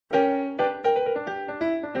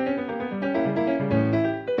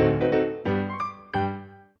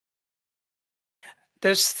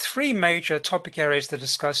There's three major topic areas to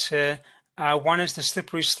discuss here. One is the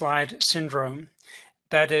slippery slide syndrome.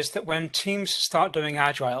 That is that when teams start doing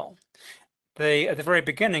Agile, at the very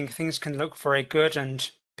beginning, things can look very good and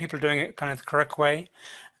people are doing it kind of the correct way,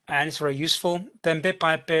 and it's very useful. Then bit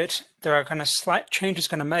by bit, there are kind of slight changes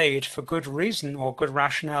kind of made for good reason or good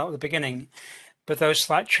rationale at the beginning, but those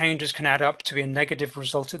slight changes can add up to be a negative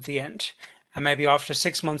result at the end. And maybe after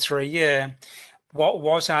 6 months or a year, what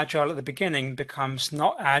was agile at the beginning becomes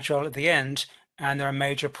not agile at the end, and there are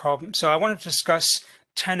major problems. So I want to discuss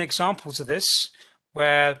 10 examples of this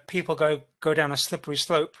where people go down a slippery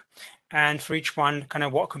slope, and for each one, kind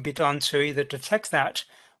of what can be done to either detect that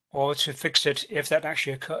or to fix it if that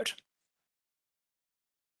actually occurred.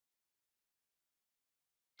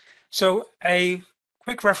 So a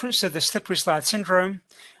quick reference to the slippery slide syndrome.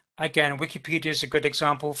 Again, Wikipedia is a good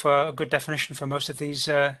example for a good definition for most of these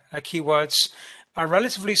keywords. A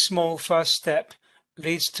relatively small first step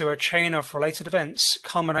leads to a chain of related events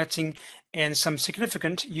culminating in some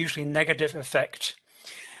significant, usually negative effect.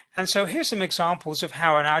 And so here's some examples of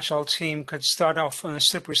how an agile team could start off on a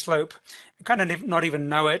slippery slope, kind of not even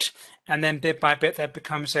know it, and then bit by bit that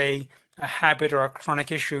becomes a habit or a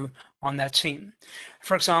chronic issue on their team.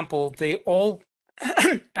 For example, they all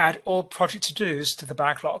add all project to-dos to the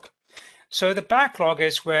backlog. So the backlog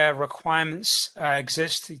is where requirements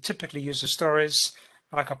exist. You typically use the stories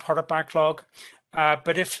like a product backlog.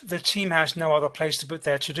 But if the team has no other place to put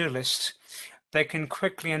their to-do list, they can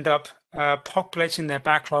quickly end up populating their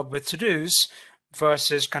backlog with to-dos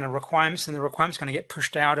versus kind of requirements, and the requirements kind of get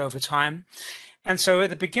pushed out over time. And so at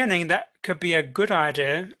the beginning, that could be a good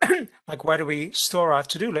idea, like where do we store our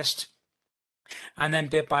to-do list? And then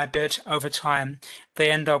bit by bit over time, they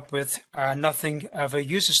end up with nothing of a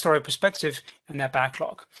user story perspective in their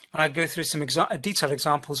backlog. And I'll go through some detailed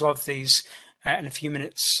examples of these in a few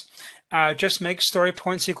minutes. Just make story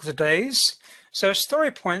points equal to days. So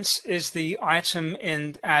story points is the item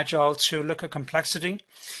in Agile to look at complexity,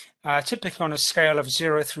 typically on a scale of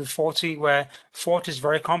 0 through 40, where 40 is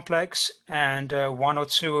very complex and 1 or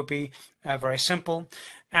 2 would be very simple.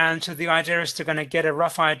 And so the idea is to kind of get a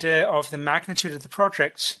rough idea of the magnitude of the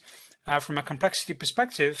project from a complexity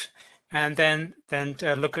perspective, and then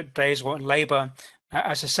look at days or labor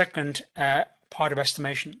as a second part of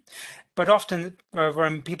estimation. But often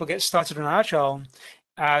when people get started on Agile,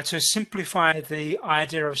 to simplify the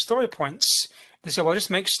idea of story points, they say, well, just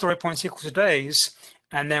make story points equal to days,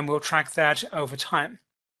 and then we'll track that over time.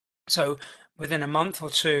 So within a month or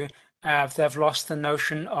two, they've lost the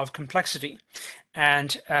notion of complexity.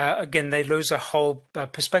 And again, they lose a whole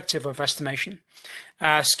perspective of estimation.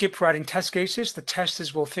 Skip writing test cases. The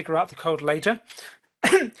testers will figure out the code later.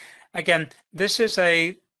 Again, this is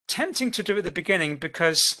tempting to do at the beginning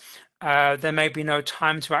because there may be no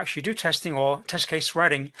time to actually do testing or test case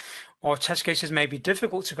writing, or test cases may be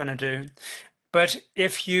difficult to kind of do. But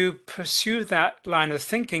if you pursue that line of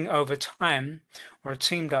thinking over time, or a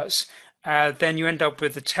team does, then you end up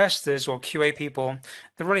with the testers or QA people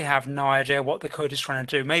that really have no idea what the code is trying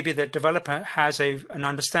to do. Maybe the developer has an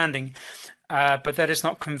understanding, but that is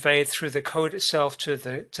not conveyed through the code itself to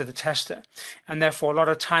the tester, and therefore a lot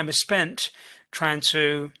of time is spent trying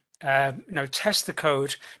to test the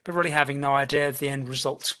code, but really having no idea of the end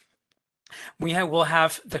result. Will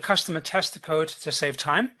have the customer test the code to save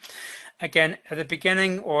time. Again, at the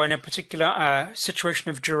beginning or in a particular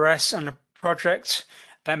situation of duress on a project,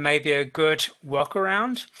 that may be a good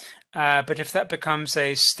workaround. But if that becomes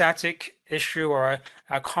a static issue or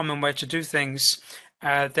a common way to do things,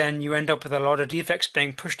 then you end up with a lot of defects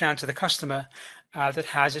being pushed down to the customer that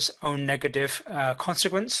has its own negative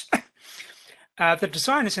consequence. The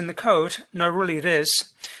design is in the code. No, really it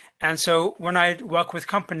is. And so when I work with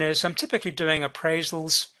companies, I'm typically doing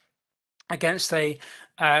appraisals against a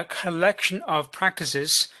collection of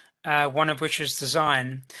practices, one of which is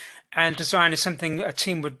design. And design is something a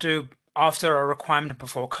team would do after a requirement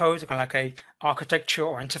before code, kind of like a architecture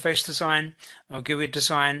or interface design or GUI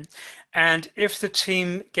design. And if the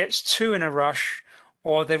team gets too in a rush,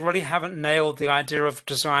 or they really haven't nailed the idea of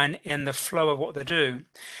design in the flow of what they do,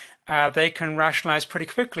 they can rationalize pretty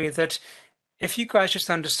quickly that if you guys just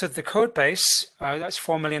understood the code base, that's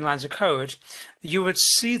 4 million lines of code, you would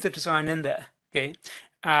see the design in there. Okay,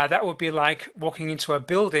 that would be like walking into a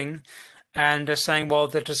building and saying, well,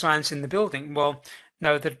 the design's in the building. Well,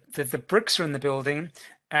 no, the bricks are in the building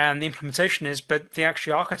and the implementation is, but the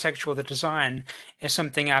actual architecture or the design is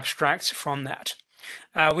something abstract from that.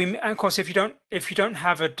 Of course, if you don't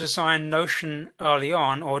have a design notion early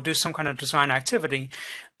on or do some kind of design activity,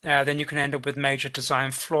 then you can end up with major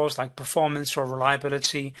design flaws like performance or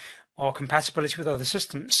reliability or compatibility with other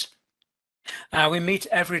systems. We meet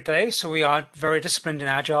every day, so we are very disciplined in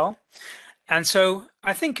Agile. And so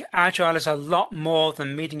I think Agile is a lot more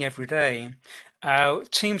than meeting every day.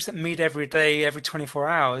 Teams that meet every day, every 24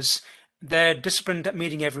 hours, they're disciplined at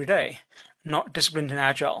meeting every day, not disciplined in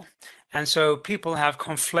Agile. And so people have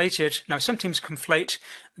conflated, now some teams conflate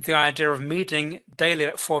the idea of meeting daily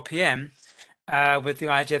at 4 p.m. With the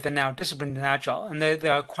idea they're now disciplined in Agile, and they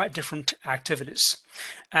are quite different activities.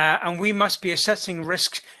 And we must be assessing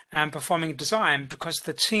risk and performing design because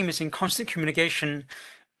the team is in constant communication,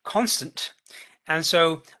 constant. And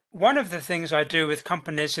so one of the things I do with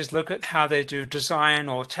companies is look at how they do design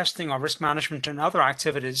or testing or risk management and other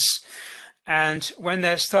activities. And when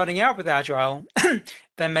they're starting out with Agile,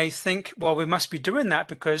 they may think, well, we must be doing that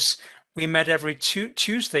because we met every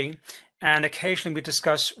Tuesday and occasionally we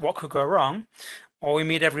discuss what could go wrong. Or we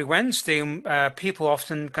meet every Wednesday. People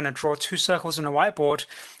often kind of draw two circles on a whiteboard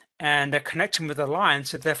and are connecting with a line,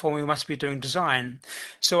 so therefore we must be doing design.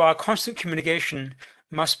 So our constant communication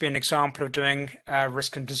must be an example of doing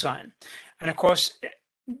risk and design. And of course,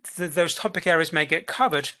 those topic areas may get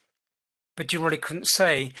covered, but you really couldn't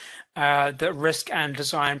say that risk and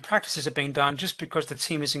design practices are being done just because the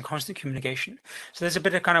team is in constant communication. So there's a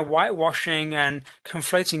bit of kind of whitewashing and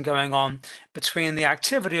conflating going on between the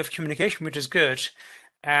activity of communication, which is good,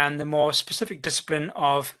 and the more specific discipline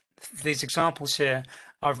of these examples here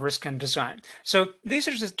of risk and design. So these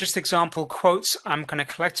are just example quotes I'm kind of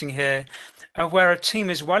collecting here of where a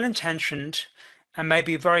team is well-intentioned and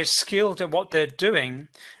maybe very skilled at what they're doing,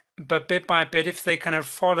 but bit by bit, if they kind of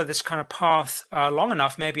follow this kind of path long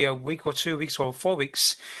enough, maybe a week or 2 weeks or 4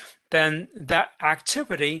 weeks, then that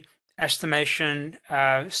activity, estimation,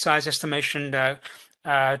 size estimation,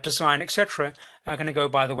 design, etc., are going to go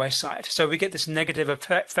by the wayside. So we get this negative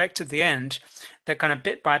effect at the end that kind of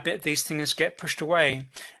bit by bit these things get pushed away,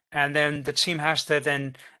 and then the team has to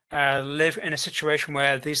then live in a situation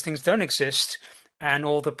where these things don't exist and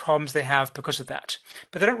all the problems they have because of that.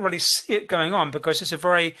 But they don't really see it going on because it's a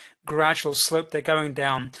very gradual slope they're going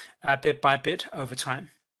down bit by bit over time.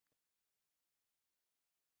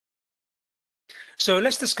 So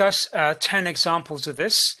let's discuss 10 examples of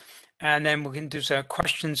this, and then we can do some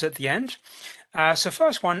questions at the end. So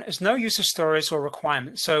first one is no user stories or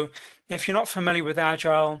requirements. So if you're not familiar with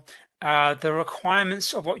Agile, the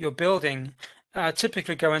requirements of what you're building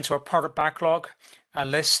typically go into a product backlog, a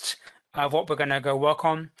list of what we're going to go work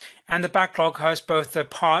on. And the backlog has both the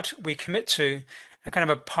part we commit to and kind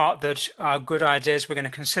of a part that are good ideas we're going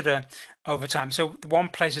to consider over time. So one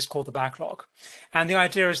place is called the backlog. And the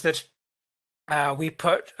idea is that we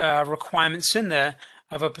put requirements in there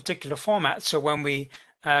of a particular format. So when we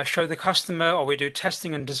show the customer or we do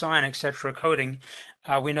testing and design, etc., coding,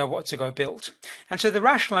 we know what to go build. And so the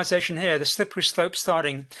rationalization here, the slippery slope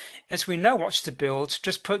starting, is we know what to build,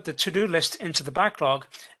 just put the to-do list into the backlog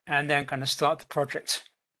and then kind of start the project.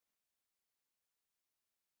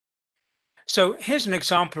 So here's an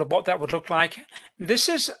example of what that would look like. This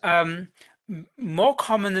is more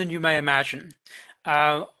common than you may imagine.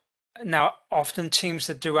 Now, often teams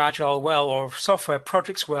that do Agile well or software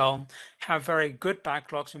projects well have very good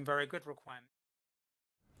backlogs and very good requirements.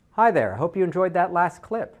 Hi there, hope you enjoyed that last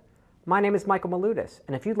clip. My name is Michael Malutis,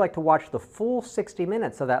 and if you'd like to watch the full 60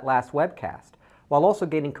 minutes of that last webcast, while also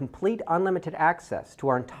gaining complete unlimited access to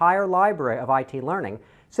our entire library of IT learning,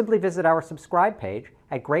 simply visit our subscribe page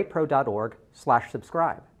at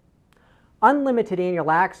greatpro.org/subscribe. Unlimited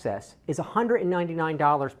annual access is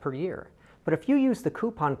 $199 per year. But if you use the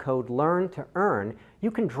coupon code LEARN2EARN,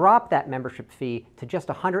 you can drop that membership fee to just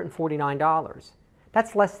 $149.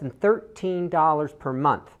 That's less than $13 per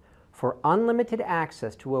month for unlimited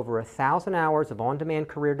access to over 1,000 hours of on-demand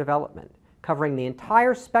career development, covering the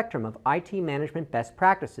entire spectrum of IT management best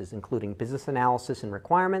practices, including business analysis and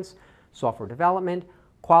requirements, software development,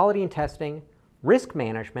 quality and testing, risk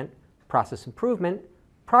management, process improvement,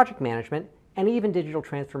 project management, and even digital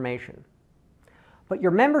transformation. But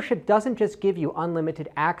your membership doesn't just give you unlimited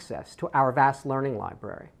access to our vast learning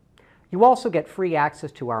library. You also get free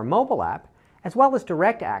access to our mobile app, as well as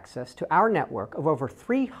direct access to our network of over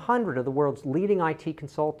 300 of the world's leading IT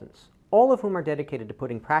consultants, all of whom are dedicated to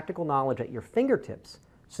putting practical knowledge at your fingertips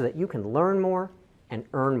so that you can learn more and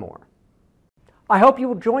earn more. I hope you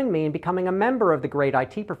will join me in becoming a member of the Great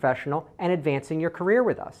IT Professional and advancing your career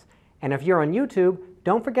with us. And if you're on YouTube,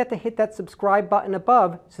 don't forget to hit that subscribe button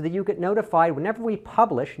above so that you get notified whenever we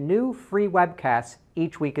publish new free webcasts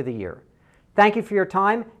each week of the year. Thank you for your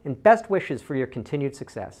time and best wishes for your continued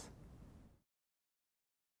success.